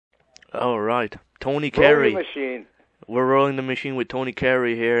All right. Tony Roll the Carey. machine. We're rolling the machine with Tony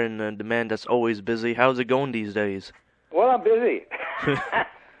Carey here, and the man that's always busy. How's it going these days? Well, I'm busy.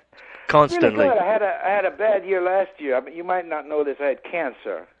 Constantly. Really good. I had a bad year last year. I mean, you might not know this. I had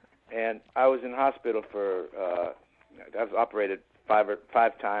cancer, and I was in hospital for. I was operated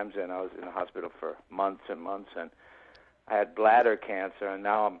five times, and I was in the hospital for months and months. And I had bladder cancer, and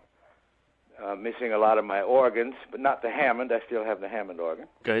now I'm missing a lot of my organs, but not the Hammond. I still have the Hammond organ.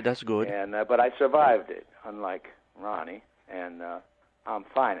 Okay, that's good. And but I survived it, unlike Ronnie, and I'm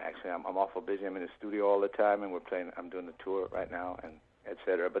fine actually. I'm awful busy. I'm in the studio all the time, and I'm doing the tour right now, and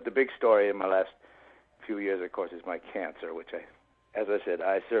etc. But the big story in my last few years, of course, is my cancer, which as I said,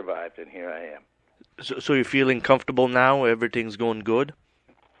 I survived, and here I am. So you're feeling comfortable now? Everything's going good?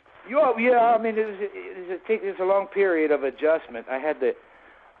 Yeah. I mean, it's a long period of adjustment. I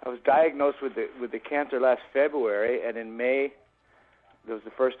was diagnosed with the cancer last February, and in May, it was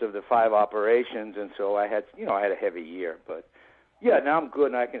the first of the 5 operations, and so I had a heavy year. But yeah, now I'm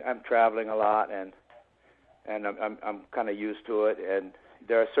good, and I'm traveling a lot, and I'm kind of used to it. And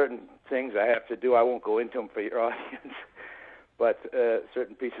there are certain things I have to do. I won't go into them for your audience, but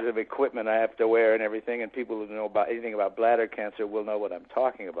certain pieces of equipment I have to wear and everything. And people who know about anything about bladder cancer will know what I'm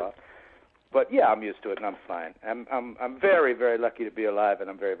talking about. But yeah, I'm used to it, and I'm fine. I'm very, very lucky to be alive, and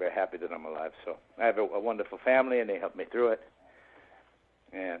I'm very, very happy that I'm alive. So I have a wonderful family, and they helped me through it,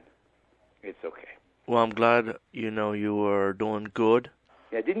 and it's okay. Well, I'm glad you are doing good.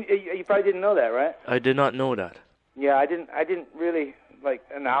 Yeah, you probably didn't know that, right? I did not know that. Yeah, I didn't really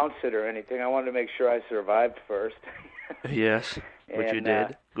announce it or anything. I wanted to make sure I survived first. Yes, but you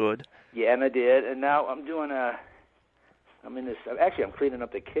did. Good. Yeah, and I did. And now I'm cleaning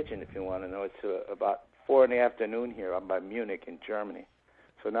up the kitchen, if you want to know. It's about 4 p.m. here. I'm by Munich in Germany.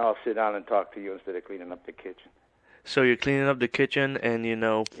 So now I'll sit down and talk to you instead of cleaning up the kitchen. So you're cleaning up the kitchen, and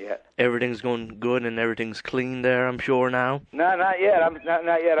yeah. Everything's going good, and everything's clean there, I'm sure now? No, not yet.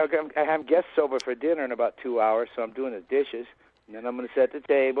 Not yet. I have guests over for dinner in about 2 hours, so I'm doing the dishes. And then I'm going to set the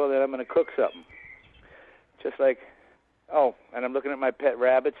table, then I'm going to cook something. Just like, and I'm looking at my pet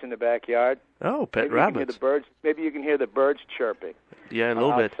rabbits in the backyard. Oh, pet Maybe rabbits. You can hear the birds. Maybe you can hear the birds chirping. Yeah, a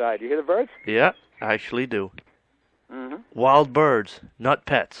little bit. Outside. You hear the birds? Yeah, I actually do. Mm-hmm. Wild birds, not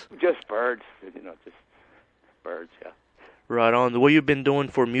pets. Just birds, just birds, yeah. Right on. What you been doing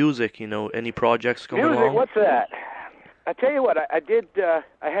for music, any projects coming along? Music, what's that? I tell you what, I did,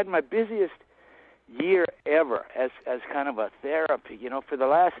 I had my busiest year ever as kind of a therapy. For the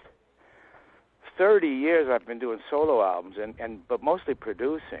last 30 years I've been doing solo albums, but mostly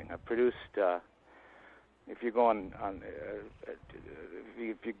producing. I produced, if you go on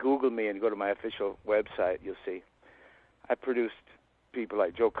if you Google me and go to my official website, you'll see. I produced people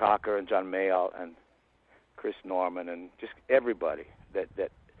like Joe Cocker and John Mayall and Chris Norman and just everybody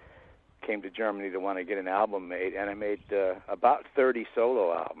that came to Germany to want to get an album made. And I made about 30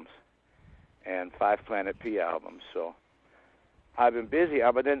 solo albums and 5 Planet P albums. So I've been busy.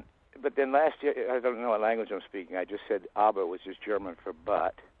 But then last year, I don't know what language I'm speaking. I just said aber, which is German for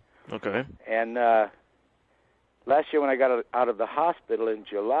but. Okay. And last year when I got out of the hospital in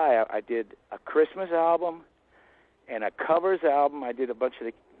July, I did a Christmas album and a covers album. I did a bunch of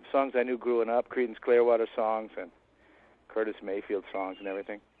the songs I knew growing up, Creedence Clearwater songs and Curtis Mayfield songs and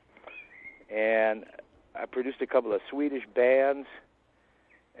everything. And I produced a couple of Swedish bands,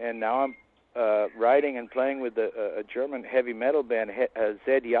 and now I'm writing and playing with a German heavy metal band,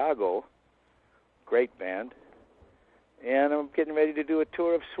 Zed Jago, great band. And I'm getting ready to do a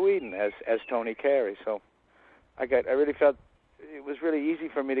tour of Sweden as Tony Carey. So I really felt it was really easy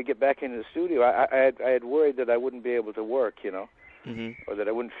for me to get back into the studio. I had worried that I wouldn't be able to work, Mm-hmm. or that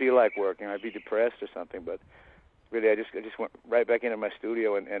I wouldn't feel like working. I'd be depressed or something. But really, I just went right back into my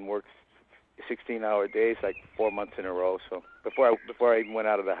studio and worked 16-hour days, like 4 months in a row. So before I even went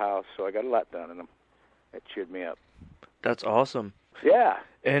out of the house, so I got a lot done, and that cheered me up. That's awesome. Yeah.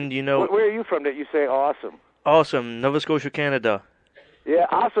 And where are you from that you say awesome? Awesome, Nova Scotia, Canada. Yeah,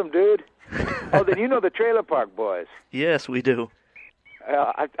 awesome, dude. Oh, then you know the Trailer Park Boys. Yes, we do.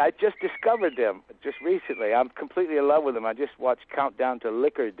 I just discovered them just recently. I'm completely in love with them. I just watched Countdown to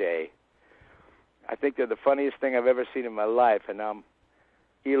Liquor Day. I think they're the funniest thing I've ever seen in my life, and I'm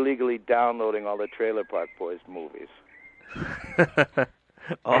illegally downloading all the Trailer Park Boys movies.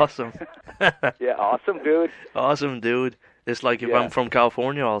 Awesome. Yeah, awesome, dude. Awesome, dude. It's like if I'm from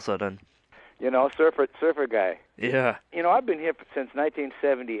California all of a sudden. Surfer guy. Yeah. I've been here since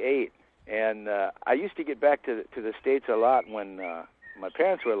 1978, and I used to get back to the States a lot when my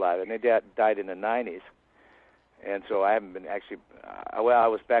parents were alive, and their dad died in the 90s. And so I haven't been actually, I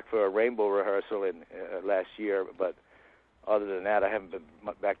was back for a rainbow rehearsal in last year, but other than that, I haven't been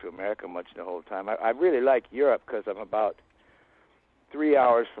back to America much the whole time. I really like Europe because I'm about 3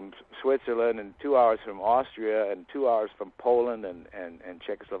 hours from Switzerland and 2 hours from Austria and 2 hours from Poland and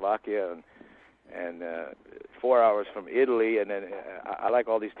Czechoslovakia and 4 hours from Italy, and then I like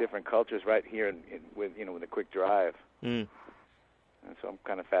all these different cultures right here with a quick drive. Mm. And so I'm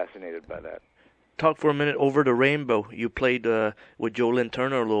kind of fascinated by that. Talk for a minute over the rainbow. You played with Joe Lynn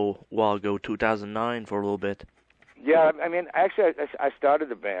Turner a little while ago, 2009, for a little bit. Yeah, I mean, actually, I started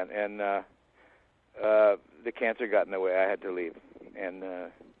the band, and the cancer got in the way. I had to leave, and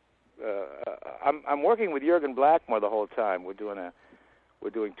I'm working with Jürgen Blackmore the whole time. We're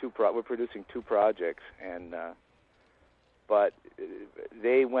producing two projects, and but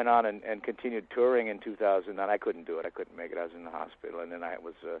they went on and continued touring in 2009. I couldn't do it. I couldn't make it. I was in the hospital, and then I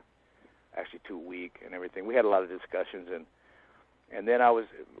was actually too weak and everything. We had a lot of discussions, and then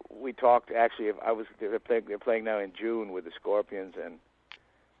we talked. Actually, they're playing now in June with the Scorpions, and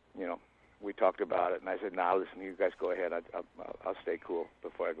we talked about it. And I said, "Nah, listen, you guys go ahead. I'll stay cool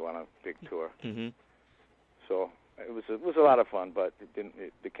before I go on a big tour." Mm-hmm. So it was a lot of fun, but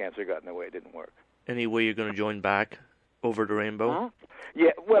the cancer got in the way. It didn't work. Any way you're going to join back over the rainbow? Huh?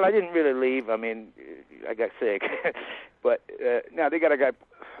 Yeah, well, I didn't really leave. I mean, I got sick. But now they got a guy,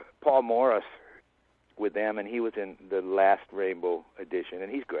 Paul Morris, with them, and he was in the last Rainbow edition,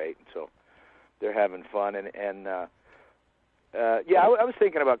 and he's great. So they're having fun. And yeah, I was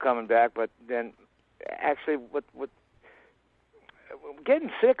thinking about coming back, but then actually what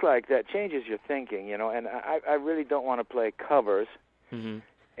getting sick like that changes your thinking, and I really don't want to play covers. Mm-hmm.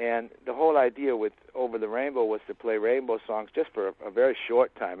 And the whole idea with Over the Rainbow was to play Rainbow songs just for a very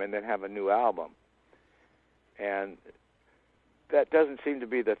short time and then have a new album. And that doesn't seem to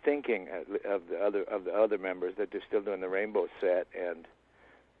be the thinking of the other members, that they're still doing the Rainbow set. And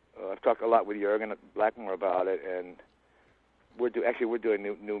I've talked a lot with Jürgen Blackmore about it, and we're doing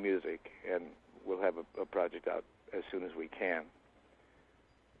new music, and we'll have a project out as soon as we can.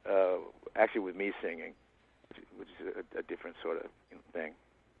 Actually, with me singing, which is a different sort of thing.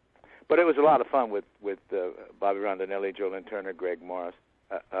 But it was a lot of fun with Bobby Rondinelli, Joe Lynn Turner, Greg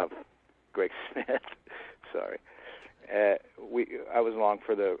Smith. Sorry. I was along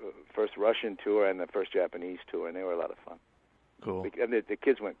for the first Russian tour and the first Japanese tour, and they were a lot of fun. Cool. And the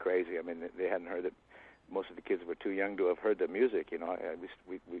kids went crazy. I mean, they hadn't heard it. Most of the kids were too young to have heard the music.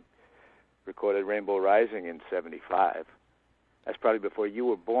 We recorded Rainbow Rising in '75. That's probably before you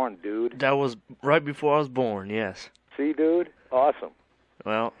were born, dude. That was right before I was born, yes. See, dude? Awesome.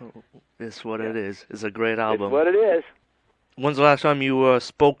 Well, it's what it is. It's a great album. It's what it is. When's the last time you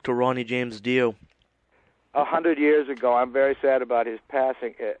spoke to Ronnie James Dio? 100 years ago. I'm very sad about his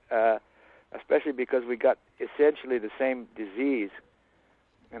passing, especially because we got essentially the same disease,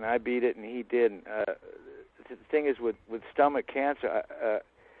 and I beat it and he didn't. The thing is, with stomach cancer,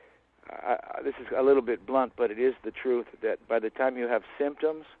 this is a little bit blunt, but it is the truth, that by the time you have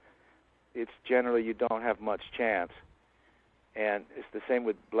symptoms, it's generally you don't have much chance. And it's the same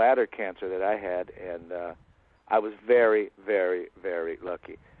with bladder cancer that I had, and I was very, very, very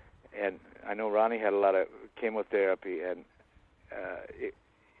lucky. And I know Ronnie had a lot of chemotherapy, and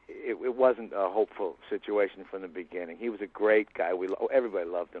it wasn't a hopeful situation from the beginning. He was a great guy. Everybody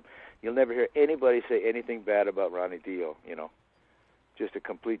loved him. You'll never hear anybody say anything bad about Ronnie Dio, Just a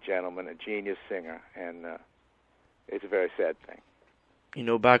complete gentleman, a genius singer, and it's a very sad thing.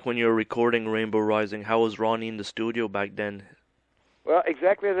 Back when you were recording Rainbow Rising, how was Ronnie in the studio back then? Well,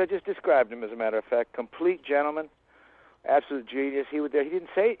 exactly as I just described him, as a matter of fact. Complete gentleman, absolute genius. He was there. He didn't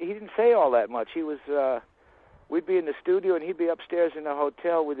say all that much. He was. We'd be in the studio, and he'd be upstairs in the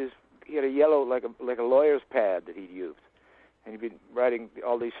hotel with he had a yellow, like a lawyer's pad that he'd used, and he'd be writing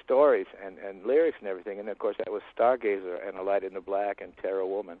all these stories and lyrics and everything. And of course, that was Stargazer and A Light in the Black and Terror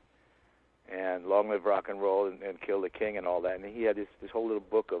Woman, and Long Live Rock and Roll and Kill the King and all that. And he had this whole little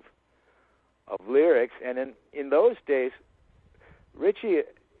book of lyrics. And in those days, Richie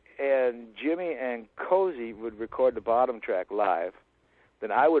and Jimmy and Cozy would record the bottom track live.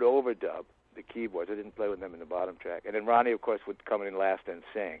 Then I would overdub the keyboards. I didn't play with them in the bottom track. And then Ronnie, of course, would come in last and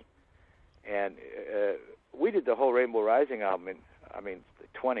sing. And we did the whole Rainbow Rising album in,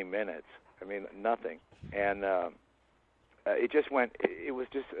 20 minutes. Nothing. And it just went. It was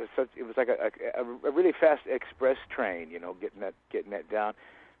just it was like a really fast express train. Getting that down.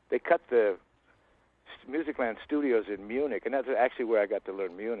 They cut the Musicland Studios in Munich, and that's actually where I got to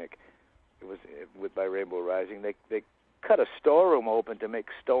learn Munich. It was by Rainbow Rising. They cut a storeroom open to make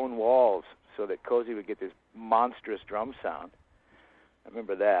stone walls so that Cozy would get this monstrous drum sound. I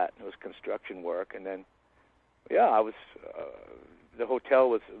remember that. It was construction work, and then, I was the hotel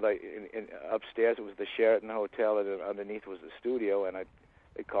was like in upstairs. It was the Sheraton Hotel, and then underneath was the studio. And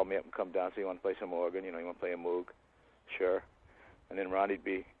they'd call me up and come down. So you want to play some organ? You want to play a moog? Sure. And then Ronnie'd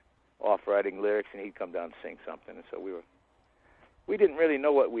be off writing lyrics, and he'd come down and sing something. And so we didn't really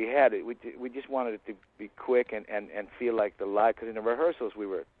know what we had. We just wanted it to be quick and feel like the live. Because in the rehearsals we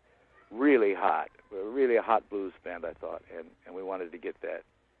were really hot. We were really a hot blues band, I thought, and we wanted to get that,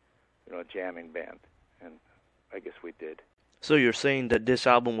 a jamming band, and I guess we did. So you're saying that this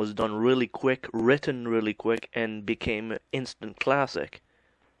album was done really quick, written really quick, and became an instant classic?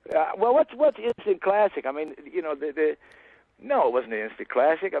 Well, what's instant classic? I mean, no, it wasn't an instant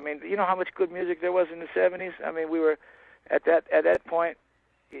classic. I mean, you know how much good music there was in the '70s. I mean, we were at that point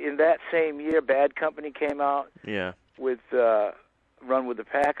in that same year. Bad Company came out. Yeah. With Run with the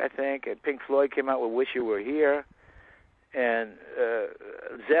Pack, I think, and Pink Floyd came out with Wish You Were Here, and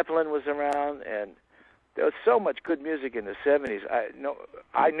Zeppelin was around, and there was so much good music in the '70s.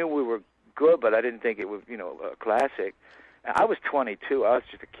 I knew we were good, but I didn't think it was, a classic. I was 22. I was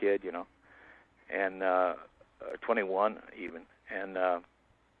just a kid, and 21 even, and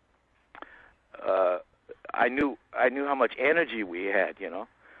I knew how much energy we had,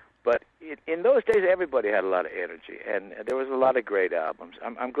 But in those days, everybody had a lot of energy, and there was a lot of great albums.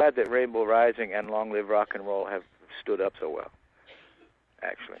 I'm glad that Rainbow Rising and Long Live Rock and Roll have stood up so well,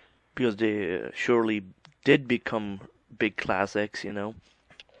 actually. Because they surely did become big classics,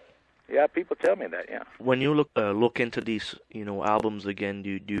 Yeah, people tell me that, yeah. When you look into these, albums again,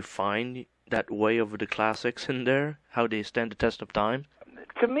 do you find that way of the classics in there, how they stand the test of time?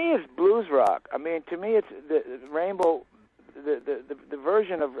 To me, it's blues rock. I mean, to me, it's the Rainbow. The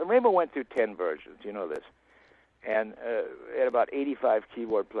version of Rainbow went through 10 versions, you know this, and it had about 85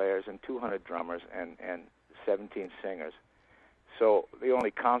 keyboard players and 200 drummers and 17 singers. So the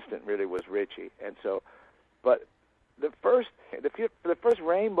only constant really was Ritchie, and so, but the first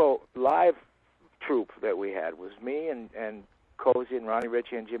Rainbow live troupe that we had was me and Cozy and Ronnie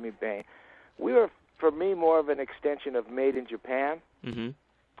Ritchie and Jimmy Bain. We were, for me, more of an extension of Made in Japan,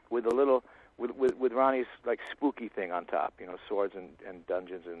 with a little. With Ronnie's like spooky thing on top, swords and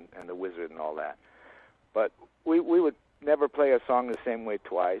dungeons and the wizard and all that. But we would never play a song the same way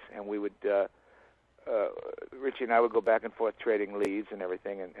twice, and we would Richie and I would go back and forth trading leads and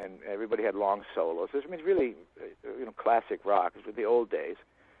everything, and everybody had long solos. This means really classic rock. It was the old days,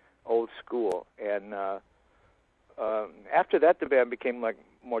 old school. And after that, the band became like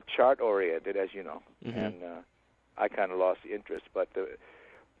more chart oriented, as you know, and I kind of lost the interest. But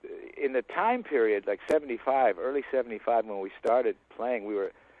in the time period, like '75, early '75, when we started playing,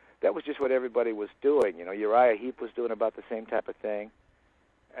 that was just what everybody was doing. Uriah Heep was doing about the same type of thing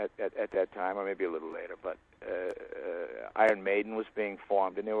at that time, or maybe a little later. But Iron Maiden was being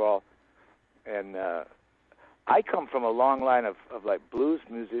formed, and they were all. And I come from a long line of like blues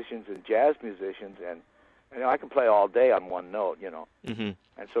musicians and jazz musicians, and I can play all day on one note, and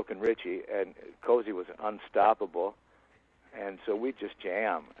so can Ritchie. And Cozy was unstoppable. And so we just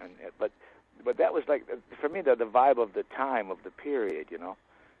jam, but that was like, for me, the vibe of the time, of the period,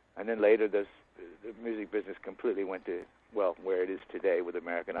 And then later, the music business completely went to, where it is today with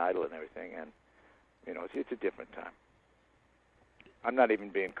American Idol and everything, and it's a different time. I'm not even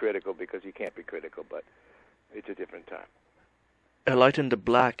being critical because you can't be critical, but it's a different time. A Light in the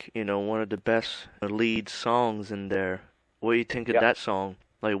Black, one of the best lead songs in there. What do you think of that song?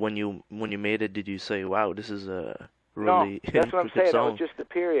 Like when you made it, did you say, "Wow, this is a"? Really, no, that's what I'm saying. Song. That was just the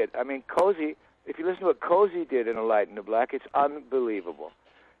period. I mean, Cozy, if you listen to what Cozy did in A Light in the Black, it's unbelievable.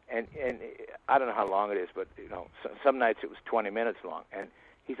 And I don't know how long it is, but some nights it was 20 minutes long. And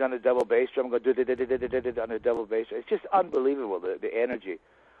he's on the double bass drum, go on the double bass. It's just unbelievable, the energy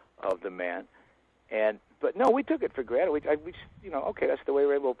of the man. But no, we took it for granted. We just, okay, that's the way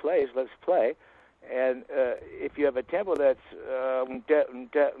Rainbow plays. Let's play. And if you have a tempo that's then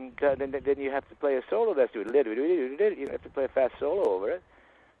you have to play a solo that's you have to play a fast solo over it,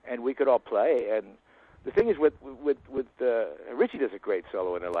 and we could all play. And the thing is, with Ritchie does a great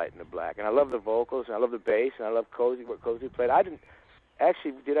solo in A Light in the Black, and I love the vocals, and I love the bass, and I love Cozy, what Cozy played. I didn't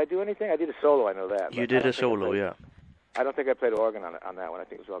actually. Did I do anything? I did a solo. I know that. You did a solo, yeah. I don't think I played organ on that one. I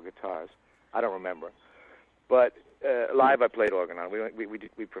think it was all guitars. I don't remember, but. Live, I played organ on.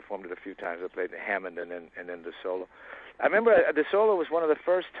 We performed it a few times. I played the Hammond and then the solo. I remember the solo was one of the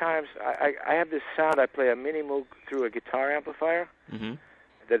first times I have this sound. I play a mini moog through a guitar amplifier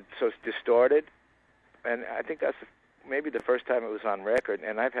that so it's distorted, and I think that's maybe the first time it was on record.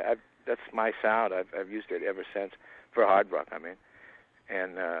 And that's my sound. I've used it ever since for hard rock. I mean,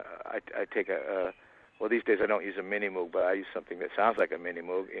 and I take these days I don't use a mini moog, but I use something that sounds like a mini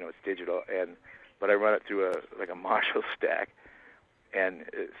moog. It's digital but I run it through a Marshall stack and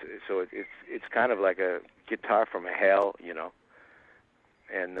so it's kind of like a guitar from hell,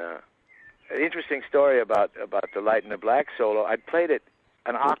 And an interesting story about the Light and the Black solo. I played it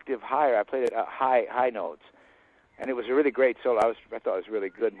an octave higher. I played it at high notes, and it was a really great solo. I thought it was really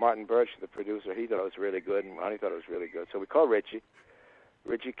good. Martin Birch, the producer, he thought it was really good, and Ronnie thought it was really good. So we called Richie.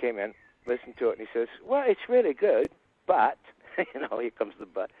 Richie came in, listened to it, and he says, "Well, it's really good, but here comes the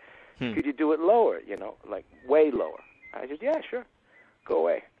but. Could you do it lower? Like way lower?" I said, "Yeah, sure. Go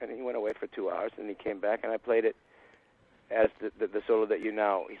away." And he went away for 2 hours, and he came back, and I played it as the solo that you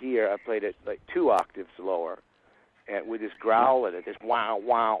now hear. I played it like 2 octaves lower, and with this growl in it, this wow,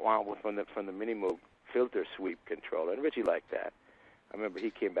 wow, wow from the Minimoog filter sweep controller. And Richie liked that. I remember he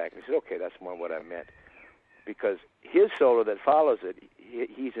came back and he said, "Okay, that's more what I meant," because his solo that follows it,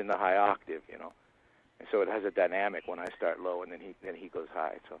 he's in the high octave, and so it has a dynamic when I start low, and then he goes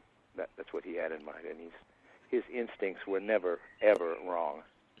high. So that's what he had in mind, and his instincts were never ever wrong.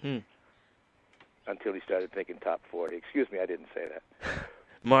 Until he started thinking top 40. Excuse me, I didn't say that.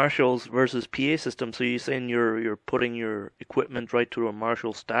 Marshalls versus PA system. So you're saying you're putting your equipment right through a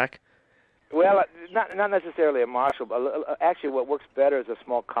Marshall stack? Well, not necessarily a Marshall, but actually what works better is a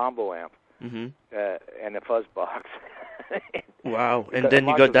small combo amp and a fuzz box. Wow. And then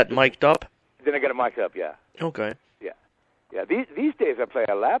you got that mic'd up? Then I got it mic'd up, yeah. Okay. Yeah. These days I play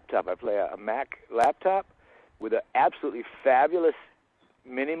a laptop. I play a Mac laptop with an absolutely fabulous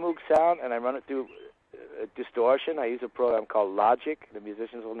Minimoog sound, and I run it through distortion. I use a program called Logic. The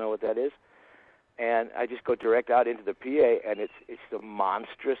musicians will know what that is. And I just go direct out into the PA, and it's a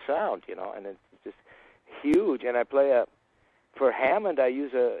monstrous sound, and it's just huge. And I play for Hammond, I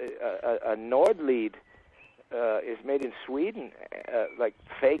use a Nordlead. Is made in Sweden. Like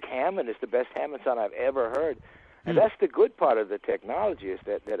fake Hammond is the best Hammond sound I've ever heard. And that's the good part of the technology, is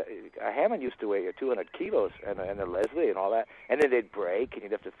that a Hammond used to weigh 200 kilos, and a Leslie and all that, and then they'd break, and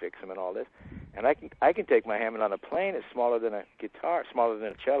you'd have to fix them and all this. And I can take my Hammond on a plane. It's smaller than a guitar, smaller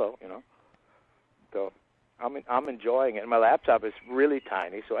than a cello, So I'm enjoying it. And my laptop is really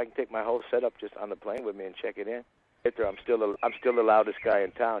tiny, so I can take my whole setup just on the plane with me and check it in. I'm still the loudest guy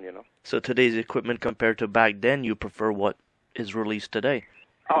in town, So today's equipment compared to back then, you prefer what is released today?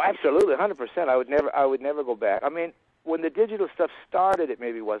 Oh, absolutely, 100%. I would never go back. I mean, when the digital stuff started, it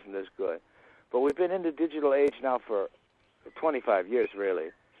maybe wasn't as good, but we've been in the digital age now for 25 years, really.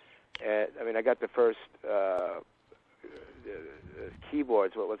 And I mean, I got the first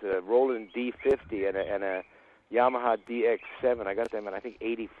keyboards. What was it? A Roland D50 and a Yamaha DX7. I got them in I think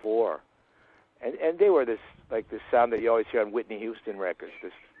 '84, and they were this sound that you always hear on Whitney Houston records.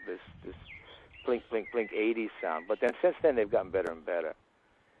 This blink blink blink '80s sound. But then since then they've gotten better and better.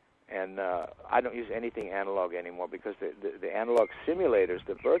 And I don't use anything analog anymore because the analog simulators,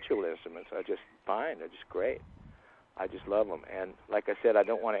 the virtual instruments, are just fine. They're just great. I just love them. And like I said, I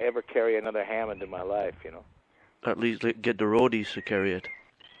don't want to ever carry another Hammond in my life, At least get the roadies to carry it.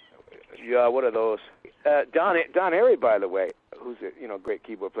 Yeah, what are those? Don Carey, by the way, who's a great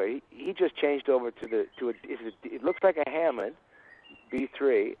keyboard player. He just changed over to it looks like a Hammond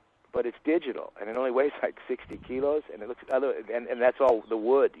B3. But it's digital, and it only weighs like 60 kilos, and it looks and that's all the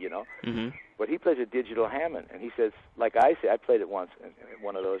wood, But he plays a digital Hammond, and he says, like I say, I played it once,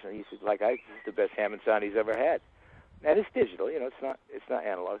 one of those, and he says, this is the best Hammond sound he's ever had. And it's digital, it's not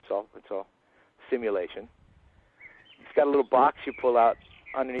analog, it's all simulation. It's got a little box you pull out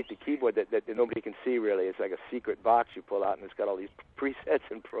underneath the keyboard that nobody can see really. It's like a secret box you pull out, and it's got all these presets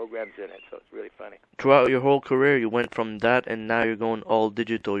and programs in it, so it's really funny. Throughout your whole career, you went from that, and now you're going all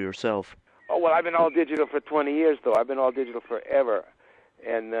digital yourself. Oh, well, I've been all digital for 20 years, though. I've been all digital forever.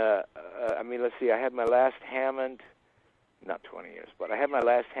 And, I mean, let's see, I had my last Hammond, not 20 years, but I had my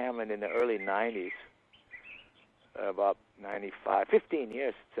last Hammond in the early 90s, about 95, 15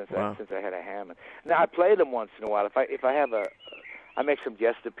 years since I had a Hammond. Now, I play them once in a while. If I have I make some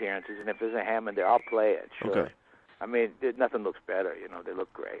guest appearances, and if there's a Hammond there, I'll play it, sure. Okay. I mean, nothing looks better, they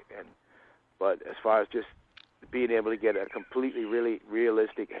look great. But as far as just being able to get a completely, really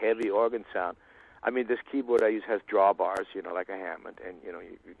realistic, heavy organ sound, I mean, this keyboard I use has drawbars, like a Hammond, and,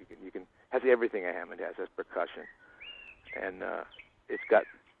 you can has everything a Hammond has percussion. And it's got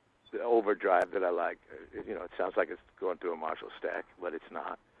the overdrive that I like. It sounds like it's going through a Marshall stack, but it's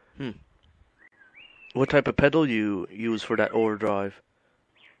not. What type of pedal you use for that overdrive?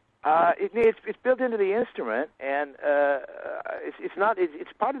 It's built into the instrument, and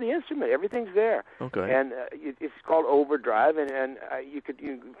it's part of the instrument. Everything's there. Okay. And it's called overdrive, and you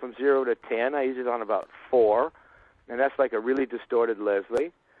from 0 to 10. I use it on about 4, and that's like a really distorted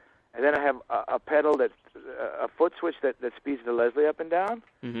Leslie. And then I have a pedal a foot switch that speeds the Leslie up and down.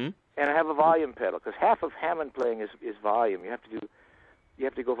 Mm-hmm. And I have a volume pedal, because half of Hammond playing is volume. You have to do you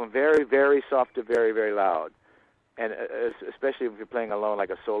have to go from very, very soft to very, very loud, and especially if you're playing alone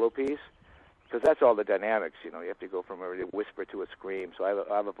like a solo piece, because that's all the dynamics. You know, you have to go from a whisper to a scream. So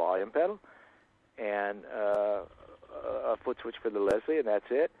I have a volume pedal and a foot switch for the Leslie, and that's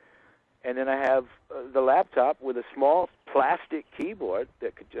it. And then I have the laptop with a small plastic keyboard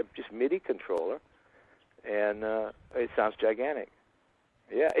that could just MIDI controller, and it sounds gigantic.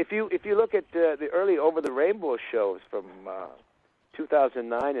 Yeah, if you look at the early Over the Rainbow shows from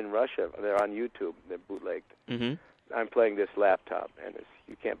 2009 in Russia, they're on YouTube. They're bootlegged. Mm-hmm. I'm playing this laptop, and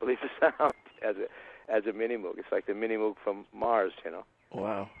you can't believe the sound as a Mini Moog. It's like the Mini Moog from Mars, you know.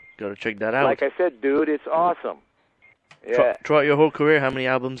 Wow, gotta check that out. Like I said, dude, it's awesome. Yeah. Throughout your whole career, how many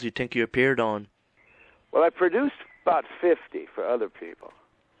albums do you think you appeared on? Well, I produced about 50 for other people.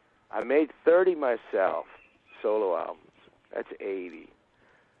 I made 30 myself, solo albums. That's 80.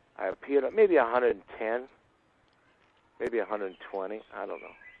 I appeared on maybe 110, maybe 120. I don't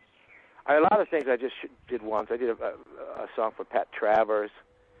know. A lot of things I just did once. I did a song for Pat Travers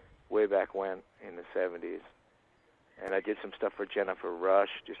way back when in the 70s. And I did some stuff for Jennifer Rush,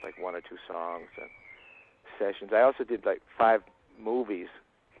 just like one or two songs and sessions. I also did like 5 movies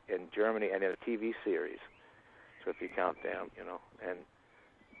in Germany and in a TV series. So if you count them, you know. And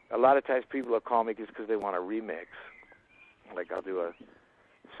a lot of times people will call me just because they want a remix. Like I'll do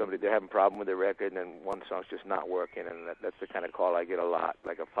somebody, they're having a problem with their record, and then one song's just not working, and that's the kind of call I get a lot,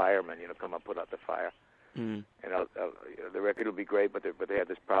 like a fireman, you know, come up, put out the fire. Mm. And you know, the record will be great, but they have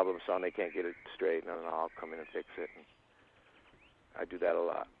this problem song, they can't get it straight, and I'll come in and fix it. And I do that a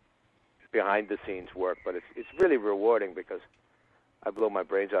lot. Behind the scenes work, but it's really rewarding because I blow my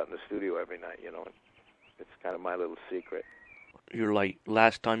brains out in the studio every night, you know. It's kind of my little secret. You're like,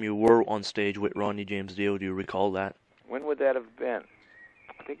 last time you were on stage with Ronnie James Dio, do you recall that? When would that have been?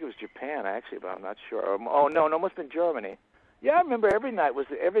 I think it was Japan, actually, but I'm not sure. Oh no, it must have been Germany. Yeah, I remember every night was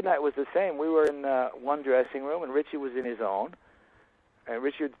the same. We were in one dressing room, and Richie was in his own. And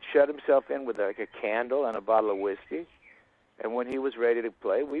Richie would shut himself in with like a candle and a bottle of whiskey. And when he was ready to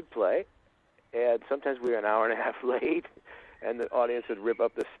play, we'd play. And sometimes we were an hour and a half late, and the audience would rip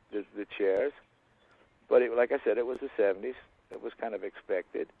up the chairs. But like I said, it was the 70s. It was kind of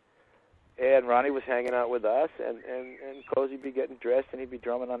expected. And Ronnie was hanging out with us, and Cozy'd be getting dressed, and he'd be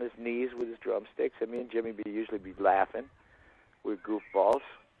drumming on his knees with his drumsticks, and me and Jimmy would usually be laughing. We were goofballs.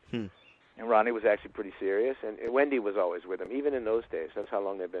 And Ronnie was actually pretty serious, and Wendy was always with him, even in those days. That's how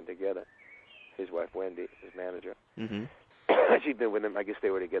long they've been together. His wife, Wendy, his manager. Mm-hmm. She'd been with him, I guess they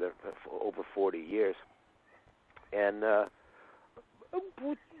were together for over 40 years. And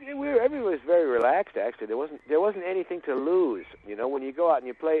everyone was very relaxed, actually. There wasn't anything to lose. You know, when you go out and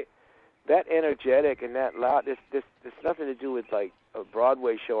you play that energetic and that loud, there's nothing to do with like a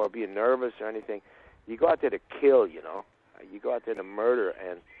Broadway show or being nervous or anything. You go out there to kill, you know. You go out there to murder,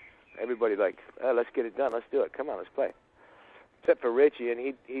 and everybody like, let's get it done, let's do it, come on, let's play. Except for Richie, and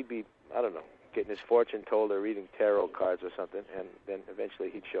he'd be, I don't know, getting his fortune told or reading tarot cards or something, and then eventually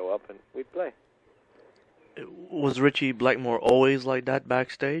he'd show up and we'd play. Was Richie Blackmore always like that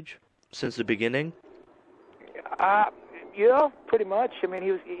backstage since the beginning? You know, pretty much. I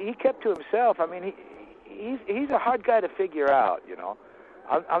mean, he kept to himself. I mean, he's a hard guy to figure out. You know,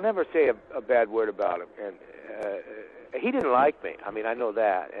 I'll never say a bad word about him. And he didn't like me. I mean, I know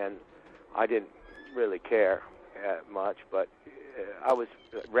that, and I didn't really care much. But I was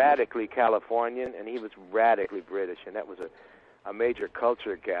radically Californian, and he was radically British, and that was a major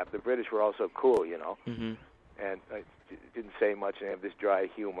culture gap. The British were also cool, you know, and I didn't say much and have this dry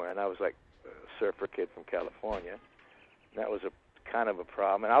humor. And I was like a surfer kid from California. That was a kind of a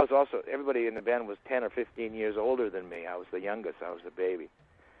problem. And I was also, everybody in the band was 10 or 15 years older than me. I was the youngest. I was the baby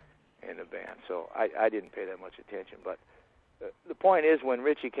in the band. So I didn't pay that much attention. But the point is, when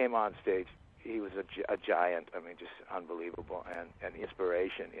Richie came on stage, he was a giant. I mean, just unbelievable and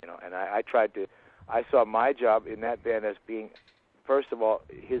inspiration, you know. And I saw my job in that band as being, first of all,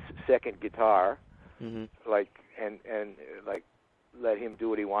 his second guitar, like, and like, let him do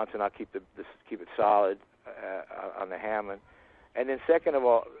what he wants, and I'll keep it solid on the Hammond. And then second of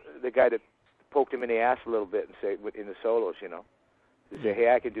all, the guy that poked him in the ass a little bit and say in the solos, you know, to say,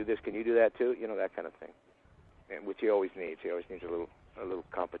 hey, I can do this, can you do that too? You know, that kind of thing. And which he always needs. He always needs a little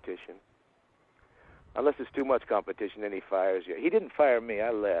competition. Unless there's too much competition, then he fires you. He didn't fire me.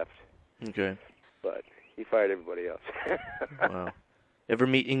 I left. Okay. But he fired everybody else. Wow. Ever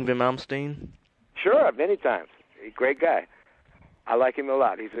meet Yngwie Malmsteen? Sure, many times. Great guy. I like him a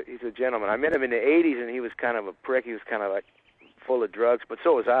lot. He's a gentleman. I met him in the 80s, and he was kind of a prick. He was kind of like full of drugs, but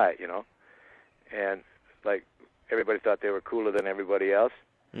so was I, you know. And like everybody thought they were cooler than everybody else.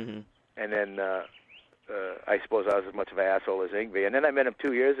 And then I suppose I was as much of an asshole as Yngwie. And then I met him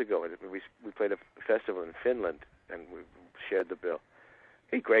 2 years ago. And we played a festival in Finland, and we shared the bill.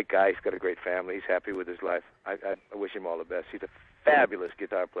 He's a great guy. He's got a great family. He's happy with his life. I wish him all the best. He's a fabulous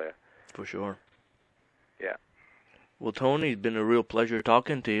guitar player. For sure. Yeah. Well, Tony, it's been a real pleasure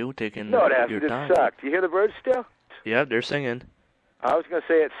talking to you, taking No, it your hasn't. time. It sucked. You hear the birds still? Yeah, they're singing. I was going to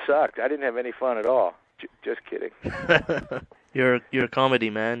say it sucked. I didn't have any fun at all. Just kidding. You're a comedy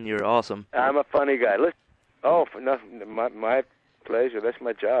man. You're awesome. I'm a funny guy. Listen. Oh, for nothing. My pleasure. That's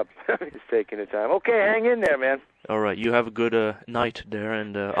my job. Just taking the time. Okay, hang in there, man. All right. You have a good night there,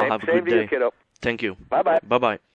 and I'll have a Same good to day. you, kiddo. Thank you. Bye-bye. Bye-bye.